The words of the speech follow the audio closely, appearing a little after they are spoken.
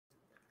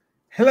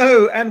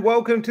Hello and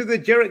welcome to the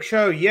Jerich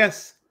Show.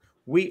 Yes,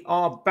 we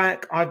are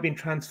back. I've been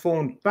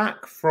transformed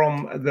back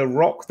from the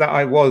rock that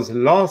I was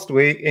last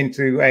week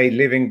into a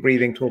living,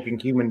 breathing, talking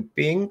human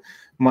being,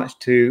 much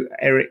to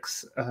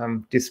Eric's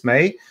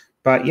dismay.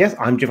 But yes,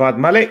 I'm Javad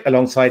Malik.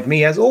 Alongside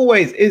me, as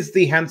always, is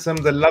the handsome,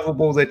 the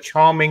lovable, the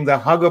charming, the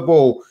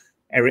huggable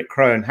Eric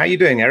Crone. How you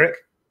doing, Eric?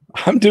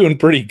 I'm doing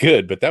pretty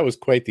good, but that was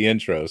quite the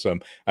intro. So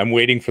I'm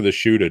waiting for the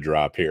shoe to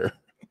drop here.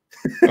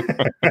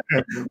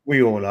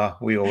 We all are.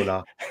 We all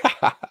are.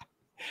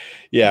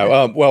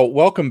 Yeah. Well,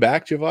 welcome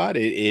back, Javad.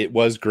 It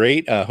was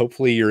great.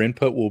 Hopefully, your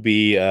input will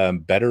be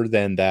better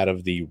than that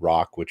of the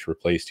Rock, which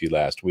replaced you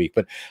last week.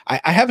 But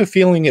I have a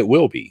feeling it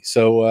will be.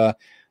 So,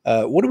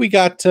 what do we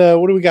got?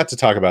 What do we got to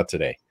talk about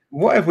today?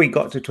 What have we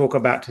got to talk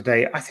about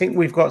today? I think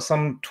we've got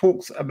some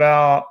talks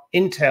about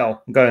Intel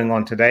going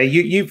on today.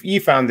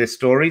 You found this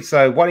story,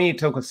 so why don't you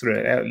talk us through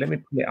it? Let me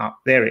pull it up.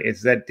 There it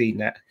is,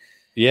 ZDNet.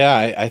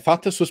 Yeah, I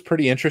thought this was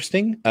pretty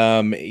interesting.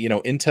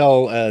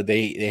 Intel,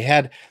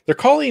 they're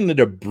calling it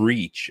a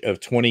breach of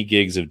 20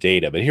 gigs of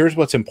data, but here's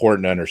what's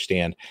important to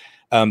understand.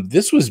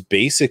 This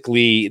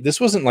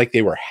wasn't like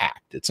they were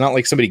hacked. It's not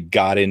like somebody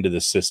got into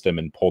the system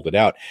and pulled it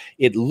out.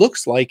 It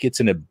looks like it's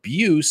an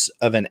abuse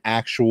of an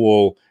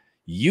actual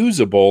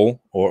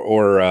usable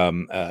or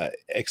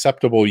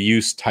acceptable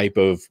use type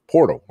of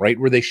portal, right?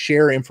 Where they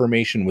share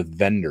information with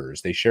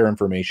vendors, they share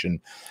information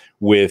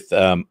with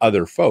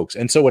other folks.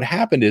 And so what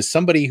happened is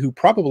somebody who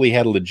probably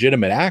had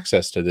legitimate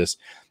access to this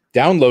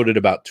downloaded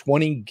about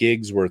 20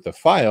 gigs worth of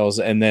files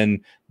and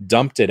then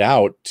dumped it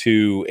out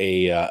to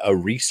a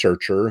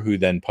researcher who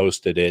then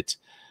posted it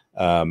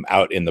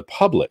out in the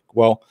public.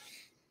 Well,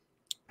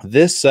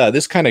 this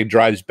kind of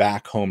drives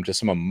back home to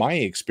some of my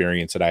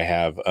experience that I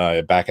have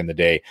back in the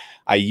day.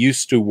 I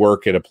used to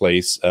work at a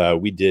place,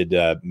 we did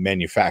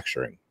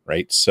manufacturing,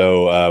 right?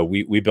 So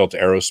we built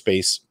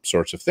aerospace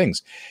sorts of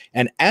things.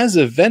 And as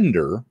a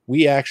vendor,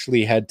 we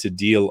actually had to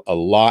deal a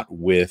lot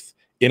with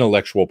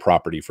intellectual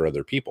property for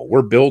other people.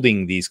 We're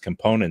building these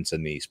components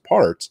and these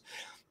parts.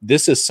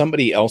 This is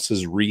somebody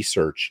else's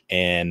research,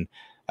 and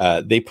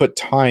they put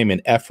time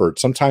and effort,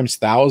 sometimes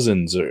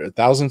thousands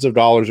of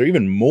dollars or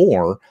even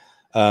more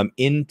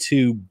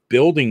into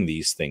building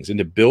these things,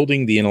 into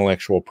building the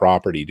intellectual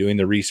property, doing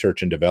the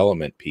research and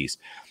development piece.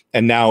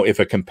 And now if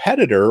a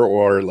competitor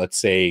or let's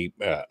say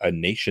a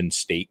nation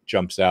state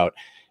jumps out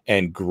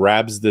and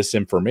grabs this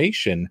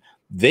information,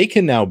 they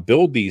can now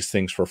build these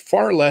things for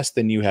far less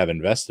than you have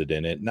invested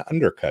in it and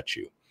undercut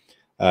you.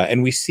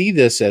 And we see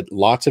this at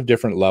lots of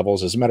different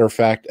levels. As a matter of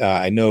fact,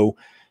 I know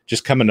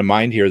just coming to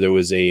mind here, there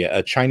was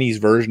a Chinese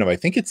version of, I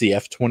think it's the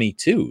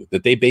F-22,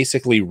 that they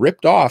basically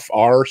ripped off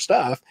our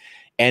stuff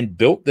and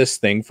built this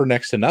thing for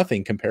next to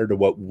nothing compared to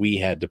what we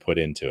had to put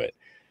into it.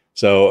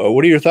 So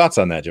what are your thoughts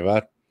on that,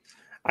 Javad?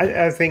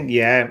 I think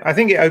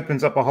it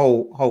opens up a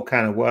whole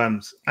can of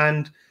worms.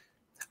 And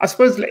I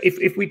suppose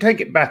if we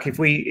take it back, if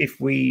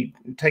we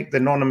take the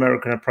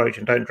non-American approach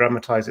and don't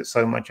dramatize it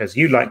so much as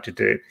you like to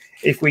do,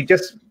 if we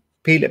just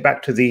peel it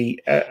back to the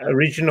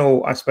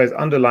original, I suppose,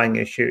 underlying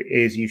issue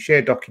is you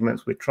share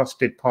documents with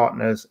trusted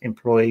partners,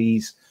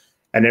 employees,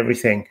 and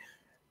everything.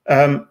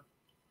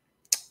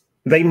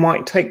 They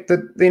might take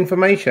the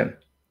information.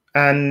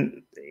 And,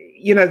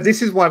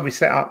 this is why we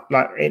set up,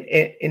 like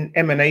in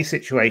M&A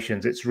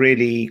situations, it's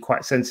really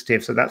quite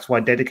sensitive. So that's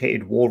why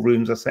dedicated war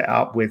rooms are set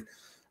up with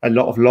a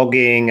lot of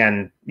logging,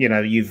 and,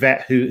 you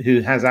vet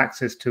who has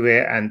access to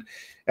it, and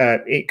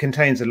it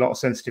contains a lot of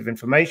sensitive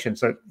information.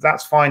 So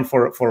that's fine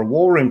for a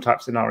war room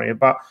type scenario.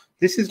 But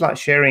this is like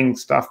sharing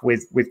stuff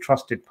with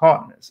trusted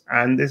partners.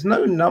 And there's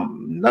no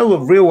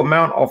real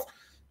amount of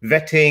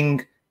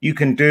vetting you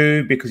can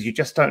do, because you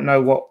just don't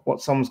know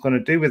what someone's going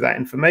to do with that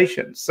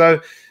information. So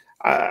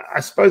I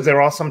suppose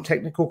there are some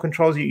technical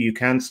controls. You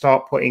can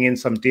start putting in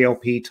some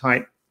DLP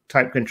type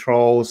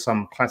controls,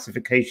 some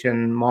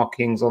classification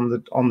markings on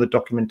the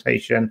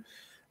documentation.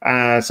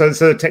 So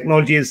the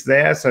technology is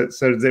there. So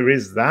there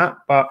is that.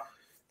 But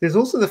there's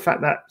also the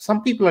fact that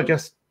some people are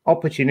just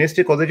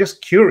opportunistic, or they're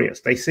just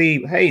curious. They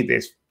see, hey,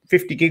 there's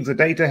 50 gigs of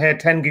data here,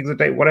 10 gigs of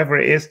data, whatever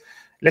it is.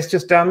 Let's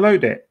just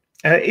download it.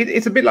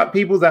 It's a bit like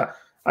people that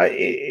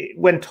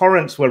when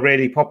torrents were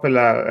really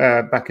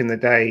popular back in the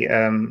day,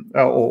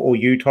 or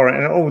uTorrent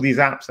and all these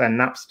apps, and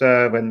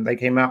Napster when they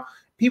came out,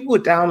 people were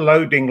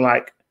downloading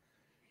like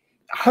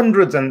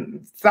hundreds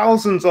and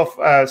thousands of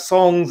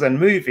songs and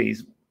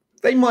movies.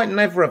 They might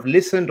never have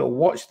listened or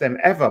watched them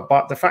ever,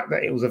 but the fact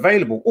that it was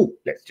available,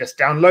 let's just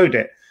download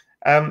it.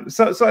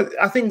 So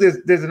I think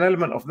there's an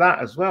element of that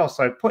as well.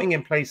 So putting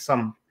in place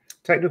some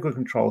technical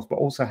controls, but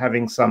also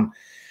having some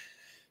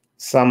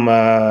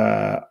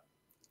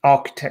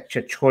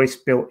architecture choice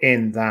built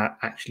in that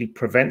actually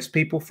prevents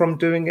people from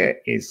doing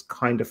it is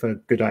kind of a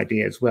good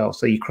idea as well.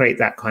 So you create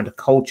that kind of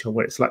culture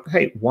where it's like,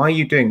 hey, why are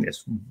you doing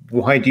this?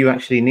 Why do you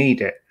actually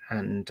need it?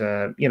 And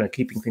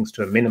keeping things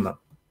to a minimum.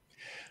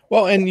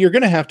 Well, and you're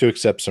going to have to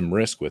accept some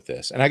risk with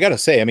this. And I got to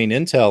say, I mean,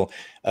 Intel,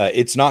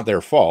 it's not their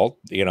fault.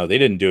 You know, they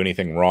didn't do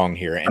anything wrong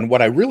here. And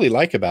what I really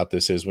like about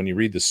this is when you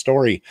read the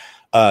story,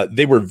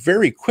 they were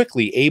very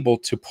quickly able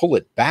to pull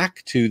it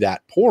back to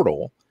that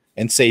portal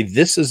and say,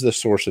 this is the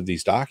source of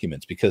these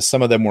documents, because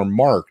some of them were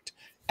marked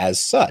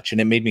as such. And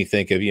it made me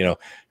think of, you know,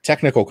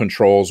 technical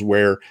controls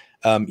where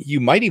you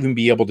might even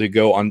be able to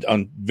go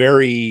on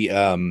very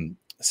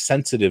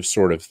sensitive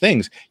sort of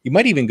things. You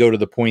might even go to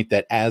the point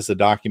that as the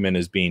document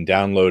is being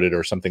downloaded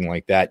or something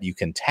like that, you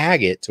can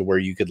tag it to where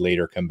you could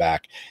later come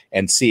back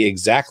and see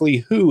exactly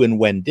who and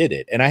when did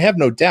it. And I have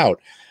no doubt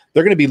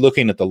they're going to be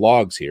looking at the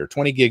logs here.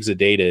 20 gigs of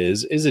data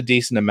is a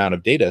decent amount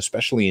of data,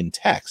 especially in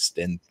text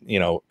and, you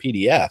know,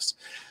 PDFs.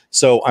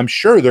 So I'm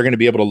sure they're going to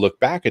be able to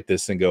look back at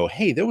this and go,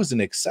 hey, there was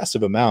an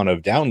excessive amount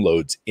of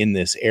downloads in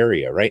this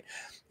area, right?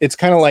 It's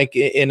kind of like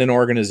in an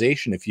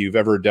organization, if you've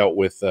ever dealt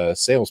with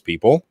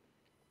salespeople,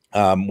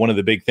 one of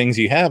the big things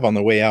you have on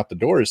the way out the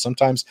door is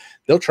sometimes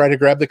they'll try to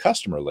grab the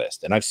customer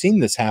list. And I've seen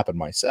this happen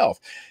myself.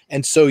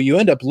 And so you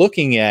end up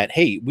looking at,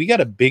 hey, we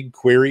got a big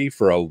query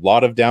for a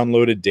lot of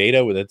downloaded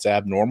data that's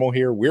abnormal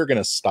here. We're going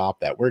to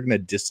stop that. We're going to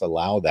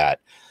disallow that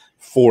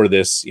for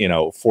this, you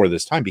know, for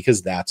this time,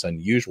 because that's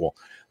unusual.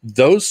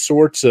 Those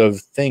sorts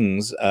of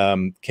things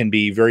can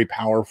be very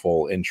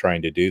powerful in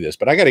trying to do this.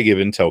 But I got to give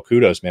Intel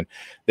kudos, man.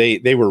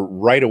 They were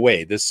right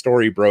away. This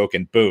story broke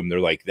and boom, they're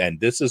like, then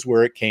this is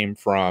where it came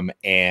from.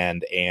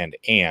 And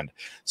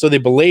so they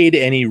belayed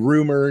any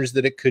rumors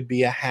that it could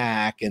be a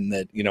hack and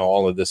that, you know,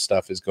 all of this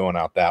stuff is going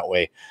out that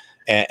way.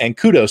 And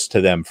kudos to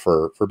them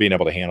for being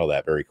able to handle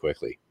that very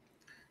quickly.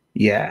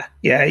 Yeah.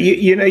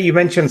 You know, you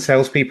mentioned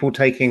salespeople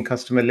taking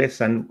customer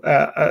lists, and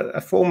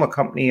a former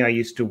company I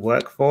used to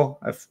work for,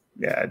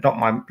 not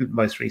my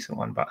most recent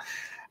one, but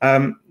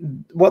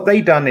what they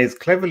done is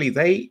cleverly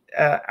they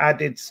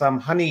added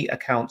some honey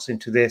accounts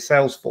into their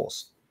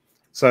Salesforce.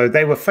 So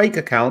they were fake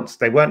accounts.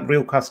 They weren't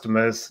real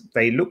customers.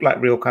 They looked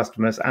like real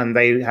customers, and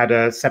they had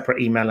a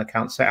separate email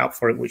account set up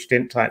for it, which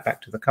didn't tie it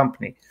back to the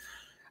company.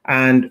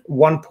 And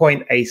one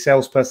point, a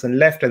salesperson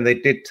left, and they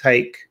did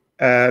take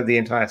the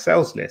entire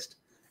sales list.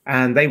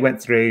 And they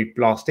went through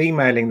blast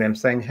emailing them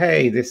saying,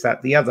 hey, this,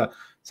 that, the other.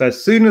 So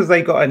as soon as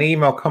they got an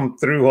email come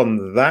through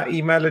on that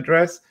email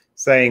address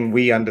saying,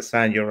 we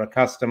understand you're a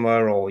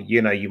customer, or,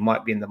 you know, you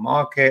might be in the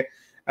market,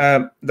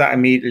 that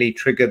immediately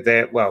triggered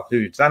their, well,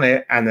 who's done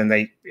it? And then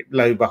they,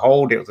 lo and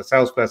behold, it was a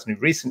salesperson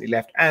who recently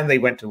left, and they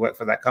went to work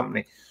for that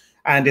company.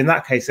 And in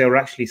that case, they were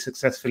actually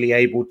successfully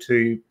able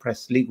to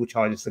press legal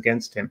charges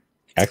against him.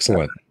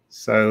 Excellent.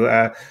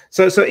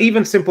 So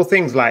even simple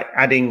things like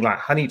adding like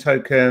honey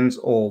tokens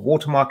or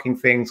watermarking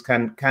things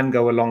can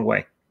go a long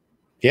way.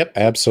 Yep,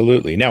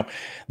 absolutely. Now,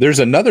 there's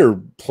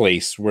another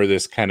place where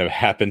this kind of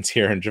happens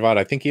here. And Javad,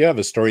 I think you have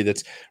a story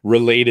that's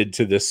related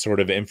to this sort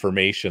of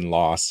information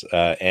loss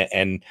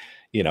and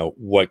you know,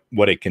 what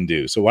it can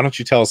do. So why don't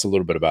you tell us a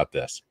little bit about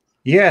this?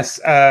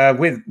 Yes,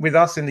 with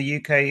us in the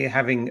UK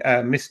having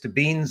Mr.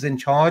 Beans in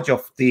charge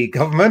of the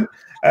government,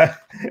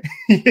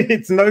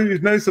 it's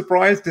no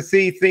surprise to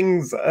see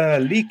things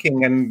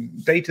leaking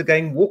and data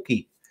going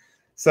wonky.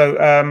 So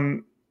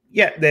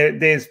yeah,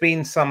 there's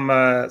been some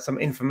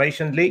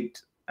information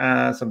leaked,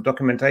 some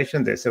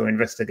documentation. There's some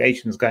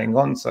investigations going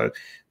on. So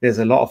there's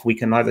a lot of we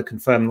can neither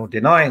confirm nor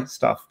deny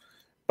stuff.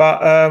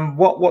 But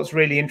what's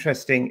really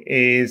interesting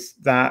is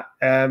that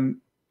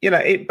you know,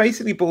 it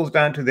basically boils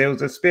down to there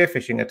was a spear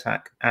phishing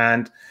attack,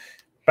 and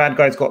bad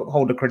guys got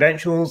hold of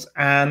credentials,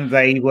 and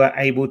they were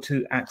able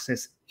to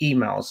access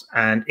emails.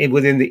 And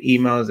within the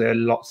emails, there are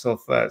lots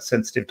of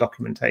sensitive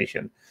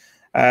documentation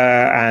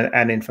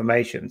and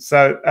information.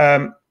 So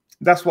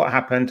that's what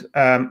happened.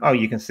 Oh,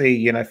 you can see,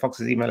 you know,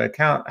 Fox's email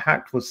account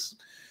hacked was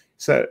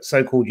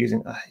so-called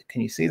using, can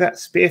you see that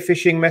spear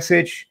phishing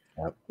message,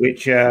 yep,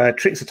 which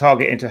tricks the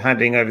target into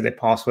handing over their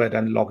password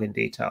and login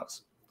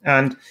details.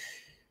 And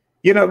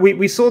you know,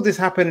 we saw this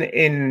happen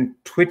in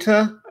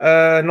Twitter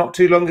not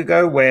too long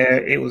ago,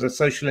 where it was a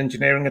social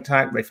engineering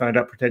attack. They found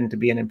out pretending to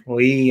be an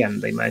employee,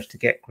 and they managed to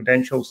get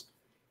credentials.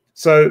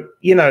 So,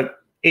 you know,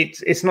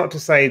 it's not to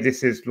say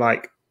this is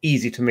like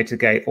easy to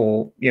mitigate,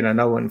 or, you know,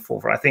 no one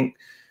fall for it. I think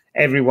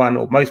everyone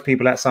or most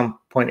people at some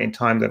point in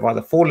time, they've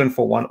either fallen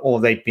for one,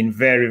 or they've been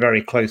very,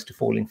 very close to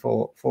falling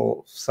for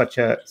such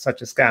a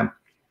scam.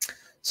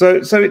 So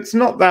it's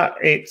not that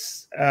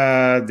it's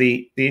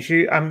the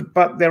issue,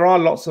 but there are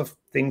lots of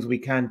things we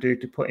can do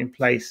to put in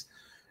place.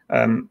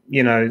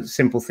 You know,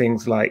 simple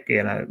things like,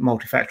 you know,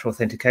 multi-factor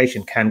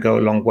authentication can go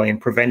a long way in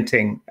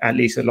preventing at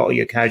least a lot of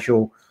your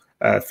casual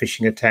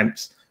phishing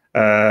attempts.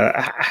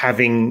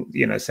 Having,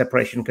 you know,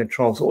 separation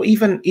controls, or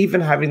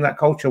even having that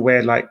culture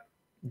where, like,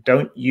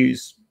 don't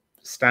use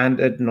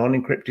standard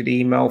non-encrypted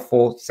email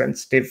for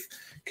sensitive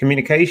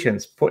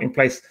communications. Put in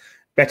place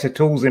better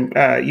tools in,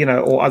 you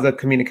know, or other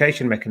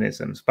communication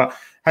mechanisms. But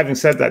having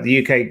said that, the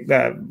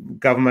UK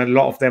government, a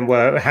lot of them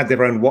had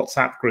their own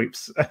WhatsApp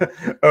groups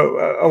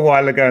a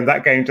while ago, and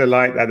that came to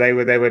light that they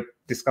were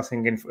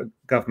discussing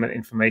government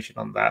information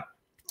on that.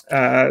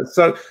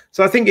 So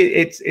I think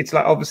it's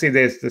like, obviously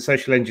there's the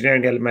social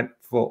engineering element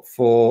for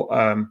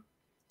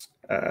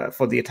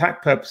the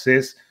attack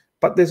purposes,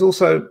 but there's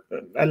also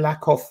a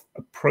lack of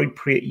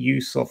appropriate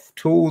use of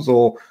tools,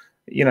 or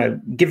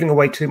giving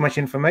away too much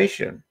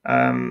information.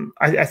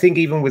 I think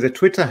even with a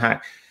Twitter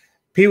hack,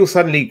 people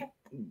suddenly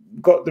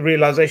got the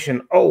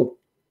realization, oh,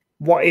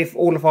 what if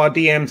all of our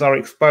DMs are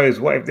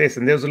exposed? What if this?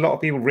 And there was a lot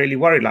of people really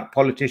worried, like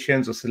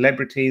politicians or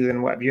celebrities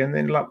and what have you. And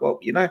then like, well,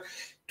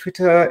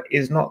 Twitter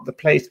is not the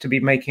place to be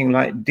making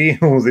like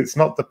deals. It's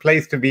not the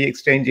place to be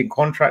exchanging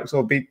contracts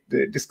or be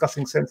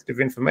discussing sensitive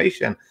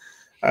information.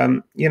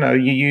 You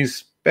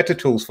use better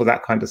tools for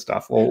that kind of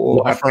stuff. Or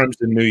law firms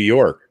in New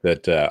York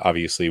that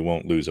obviously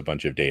won't lose a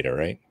bunch of data,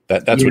 right?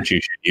 That's what you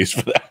should use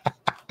for that.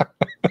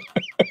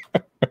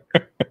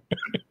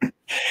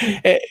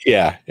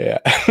 Yeah.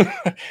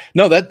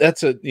 No,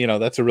 that's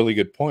a really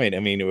good point. I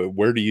mean,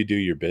 where do you do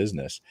your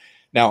business?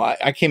 Now,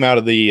 I came out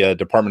of the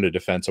Department of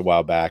Defense a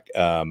while back,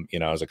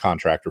 as a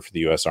contractor for the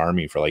U.S.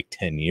 Army for like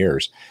 10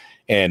 years.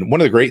 And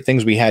one of the great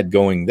things we had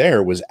going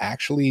there was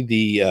actually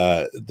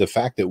the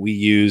fact that we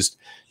used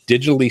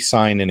digitally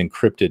signed and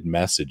encrypted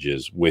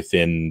messages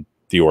within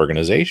the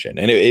organization.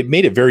 And it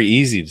made it very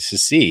easy to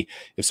see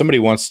if somebody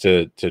wants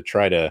to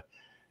try to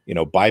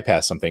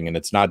bypass something and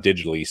it's not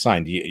digitally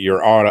signed,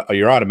 you're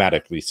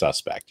automatically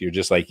suspect. You're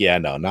just like, yeah,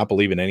 no, not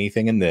believing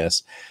anything in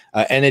this.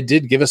 And it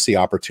did give us the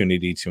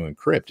opportunity to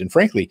encrypt. And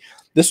frankly,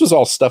 this was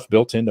all stuff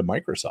built into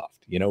Microsoft.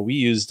 We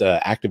used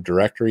Active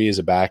Directory as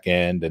a back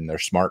end and their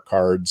smart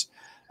cards.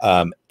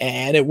 And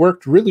it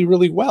worked really,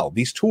 really well.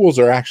 These tools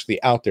are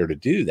actually out there to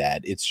do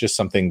that. It's just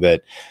something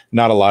that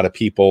not a lot of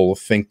people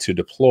think to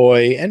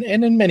deploy. And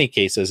in many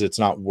cases, it's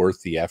not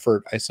worth the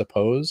effort, I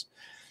suppose.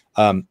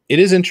 It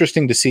is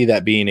interesting to see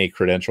that being a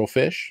credential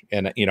phish.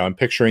 And, I'm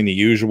picturing the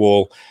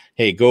usual,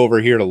 hey, go over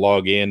here to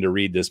log in to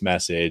read this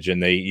message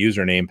and the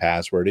username,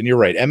 password. And you're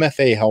right.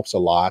 MFA helps a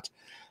lot.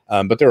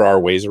 But there are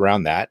ways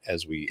around that,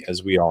 as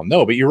we all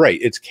know. But you're right.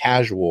 It's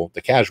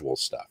the casual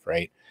stuff,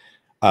 right?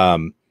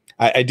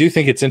 I do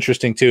think it's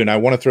interesting too. And I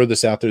want to throw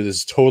this out there. This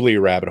is totally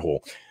a rabbit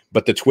hole,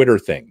 but the Twitter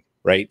thing,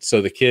 right?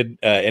 So the kid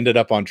ended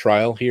up on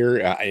trial here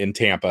in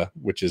Tampa,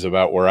 which is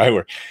about where I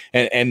work.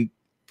 And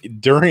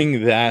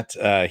during that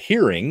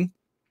hearing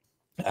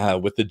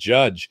with the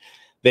judge,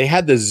 they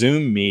had the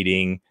Zoom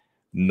meeting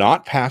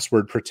not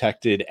password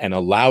protected and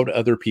allowed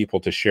other people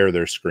to share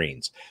their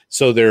screens.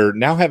 So they're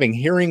now having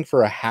hearing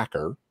for a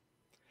hacker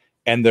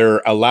and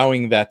they're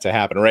allowing that to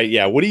happen, right?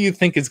 Yeah. What do you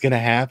think is going to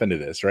happen to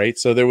this, right?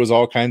 So there was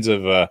all kinds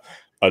of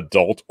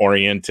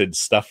adult-oriented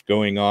stuff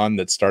going on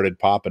that started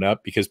popping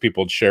up because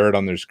people would share it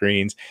on their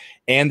screens,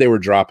 and they were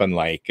dropping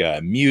like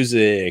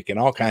music and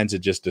all kinds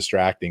of just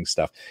distracting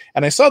stuff.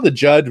 And I saw the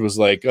judge was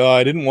like, oh,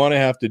 I didn't want to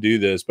have to do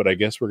this, but I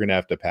guess we're going to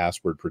have to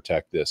password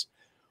protect this.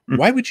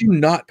 Why would you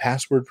not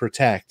password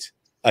protect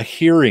a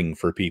hearing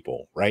for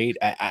people, right?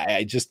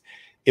 I just,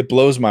 it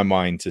blows my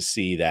mind to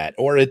see that,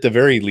 or at the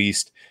very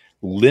least,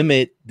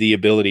 limit the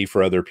ability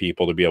for other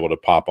people to be able to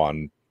pop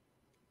on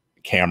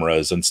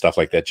cameras and stuff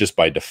like that just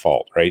by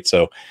default, right?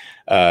 So,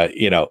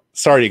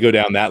 sorry to go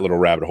down that little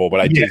rabbit hole, but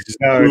I just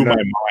blew my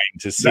mind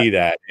to see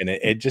that, and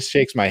it just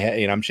shakes my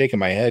head. I'm shaking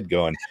my head,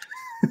 going,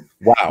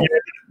 "Wow,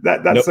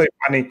 that's so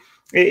funny."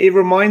 It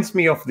reminds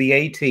me of the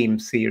A-Team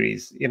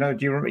series. Do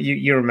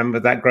you remember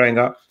that growing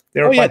up?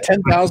 There were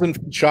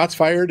 10,000 shots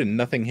fired and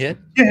nothing hit.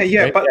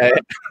 Yeah, right?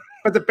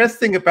 But the best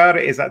thing about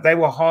it is that they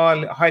were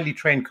highly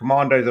trained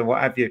commandos and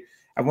what have you.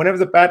 And whenever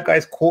the bad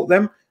guys caught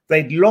them,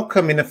 they'd lock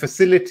them in a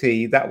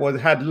facility that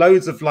had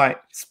loads of like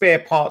spare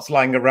parts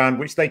lying around,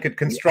 which they could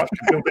construct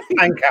and build a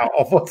tank out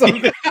of or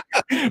something.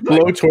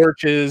 Blow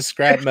torches,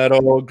 scrap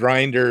metal,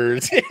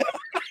 grinders.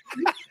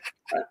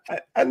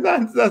 And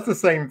that's the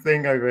same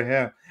thing over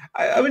here.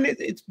 I mean,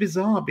 it's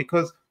bizarre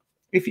because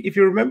if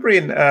you remember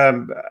in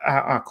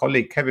our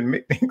colleague Kevin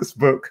Mitnick's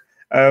book,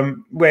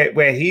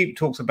 where he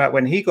talks about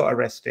when he got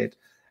arrested,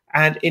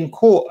 and in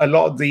court, a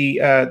lot of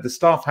the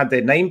staff had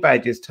their name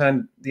badges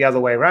turned the other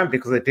way around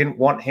because they didn't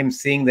want him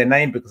seeing their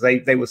name, because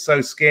they were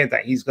so scared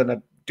that he's going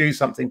to do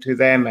something to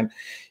them and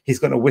he's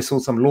going to whistle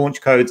some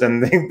launch codes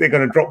and they're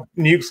going to drop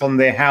nukes on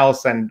their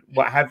house and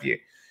what have you.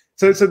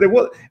 So there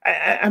was,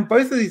 and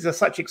both of these are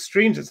such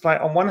extremes. It's like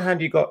on one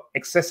hand you got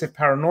excessive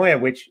paranoia,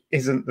 which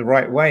isn't the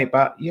right way,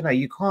 but you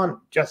can't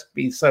just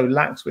be so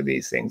lax with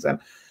these things. And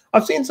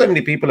I've seen so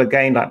many people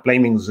again like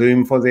blaming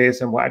Zoom for this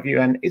and what have you,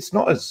 and it's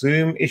not a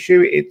Zoom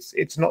issue.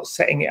 It's not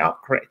setting it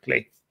up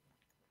correctly.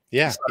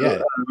 Yeah,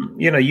 so,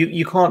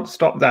 you can't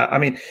stop that. I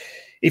mean,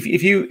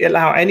 if you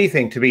allow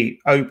anything to be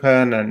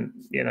open and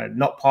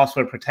not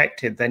password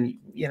protected, then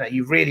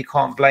you really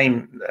can't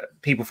blame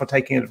people for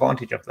taking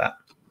advantage of that.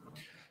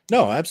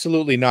 No,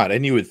 absolutely not.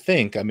 And you would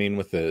think, I mean,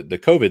 with the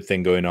COVID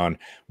thing going on,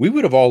 we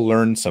would have all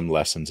learned some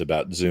lessons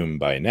about Zoom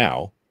by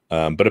now.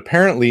 But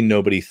apparently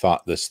nobody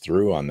thought this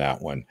through on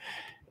that one.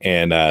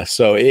 And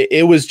so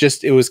it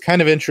was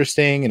kind of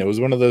interesting. And it was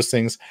one of those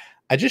things,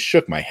 I just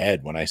shook my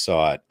head when I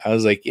saw it. I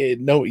was like,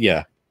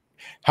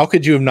 how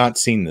could you have not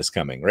seen this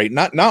coming, right?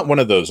 Not one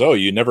of those, oh,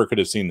 you never could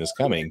have seen this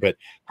coming, but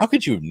how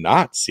could you have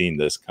not seen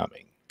this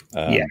coming?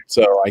 Yeah.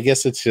 So I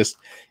guess it's just,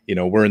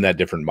 we're in that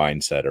different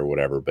mindset or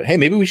whatever. But hey,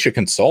 maybe we should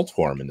consult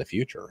for them in the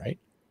future, right?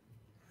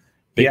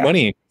 Big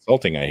money in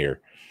consulting, I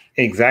hear.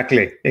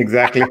 Exactly.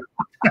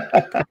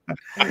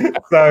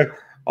 So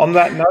on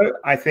that note,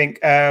 I think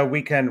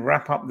we can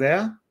wrap up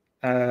there.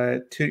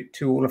 To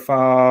all of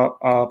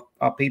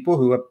our people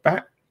who are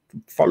back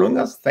following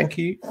us, thank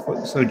you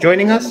for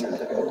joining us.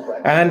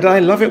 And I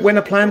love it when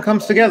a plan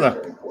comes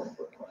together.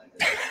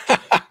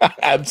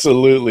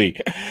 Absolutely.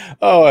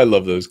 Oh, I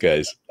love those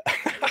guys.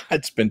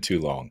 It's been too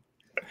long.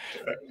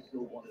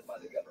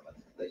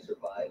 They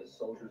survive as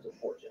soldiers of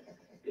fortune.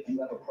 If you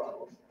have a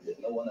problem that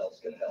no one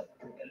else can help,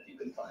 and if you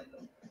can find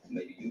them,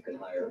 maybe you can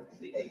hire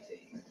the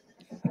A-Team.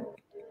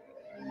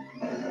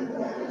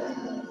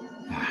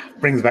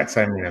 Brings back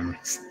so many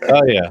memories.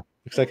 Oh, yeah.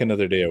 Looks like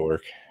another day at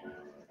work.